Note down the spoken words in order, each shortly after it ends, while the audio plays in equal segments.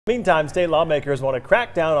Meantime, state lawmakers want to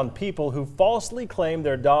crack down on people who falsely claim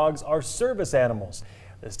their dogs are service animals.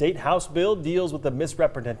 The state House bill deals with the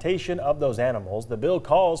misrepresentation of those animals. The bill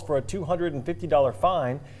calls for a $250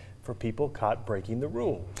 fine for people caught breaking the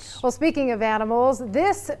rules. Well, speaking of animals,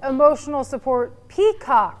 this emotional support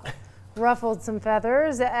peacock ruffled some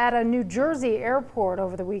feathers at a New Jersey airport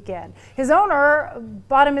over the weekend. His owner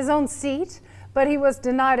bought him his own seat, but he was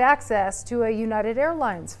denied access to a United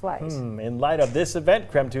Airlines flight. In light of this event,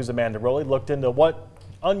 KREM 2's Amanda Rowley looked into what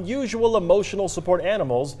unusual emotional support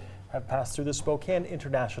animals have passed through the Spokane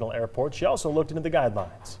International Airport. She also looked into the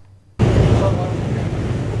guidelines.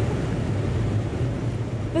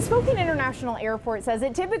 The Spokane International Airport says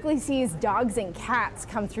it typically sees dogs and cats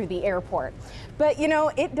come through the airport. But, you know,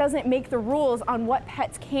 it doesn't make the rules on what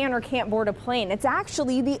pets can or can't board a plane. It's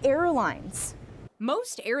actually the airlines.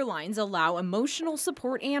 Most airlines allow emotional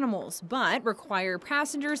support animals, but require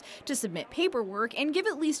passengers to submit paperwork and give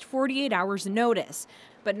at least 48 hours notice.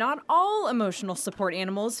 But not all emotional support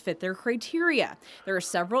animals fit their criteria. There are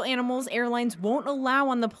several animals airlines won't allow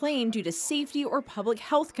on the plane due to safety or public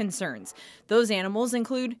health concerns. Those animals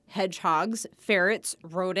include hedgehogs, ferrets,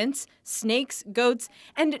 rodents, snakes, goats,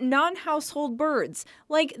 and non-household birds,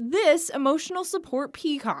 like this emotional support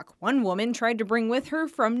peacock one woman tried to bring with her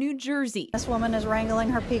from New Jersey. This woman is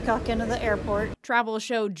wrangling her peacock into the airport. Travel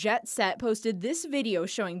show Jet Set posted this video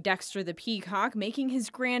showing Dexter the peacock making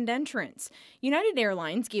his grand entrance. United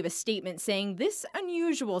Airlines gave a statement saying this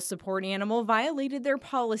unusual support animal violated their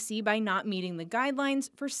policy by not meeting the guidelines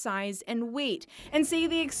for size and weight, and say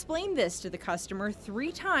they explained this to the customer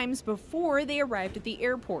 3 times before they arrived at the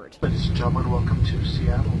airport. Ladies and gentlemen, welcome to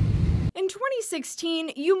Seattle. In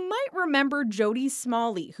 2016, you might remember Jody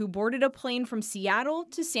Smalley, who boarded a plane from Seattle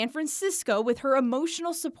to San Francisco with her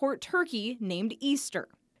emotional support turkey named Easter.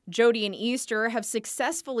 Jody and Easter have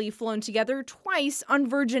successfully flown together twice on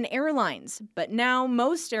Virgin Airlines, but now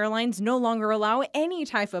most airlines no longer allow any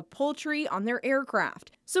type of poultry on their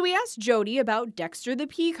aircraft. So we asked Jody about Dexter the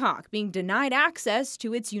peacock being denied access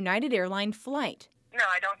to its United Airlines flight. No,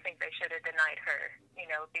 I don't think they should have denied her,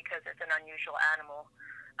 because it's an unusual animal.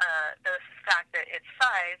 The fact that its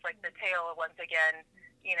size, like the tail, once again,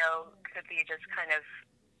 could be just kind of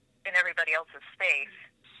in everybody else's space.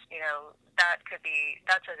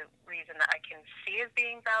 That's a reason that I can see as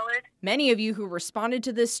being valid. Many of you who responded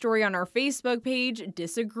to this story on our Facebook page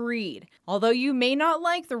disagreed. Although you may not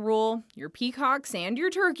like the rule, your peacocks and your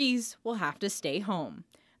turkeys will have to stay home.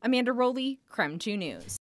 Amanda Rowley, KREM 2 News.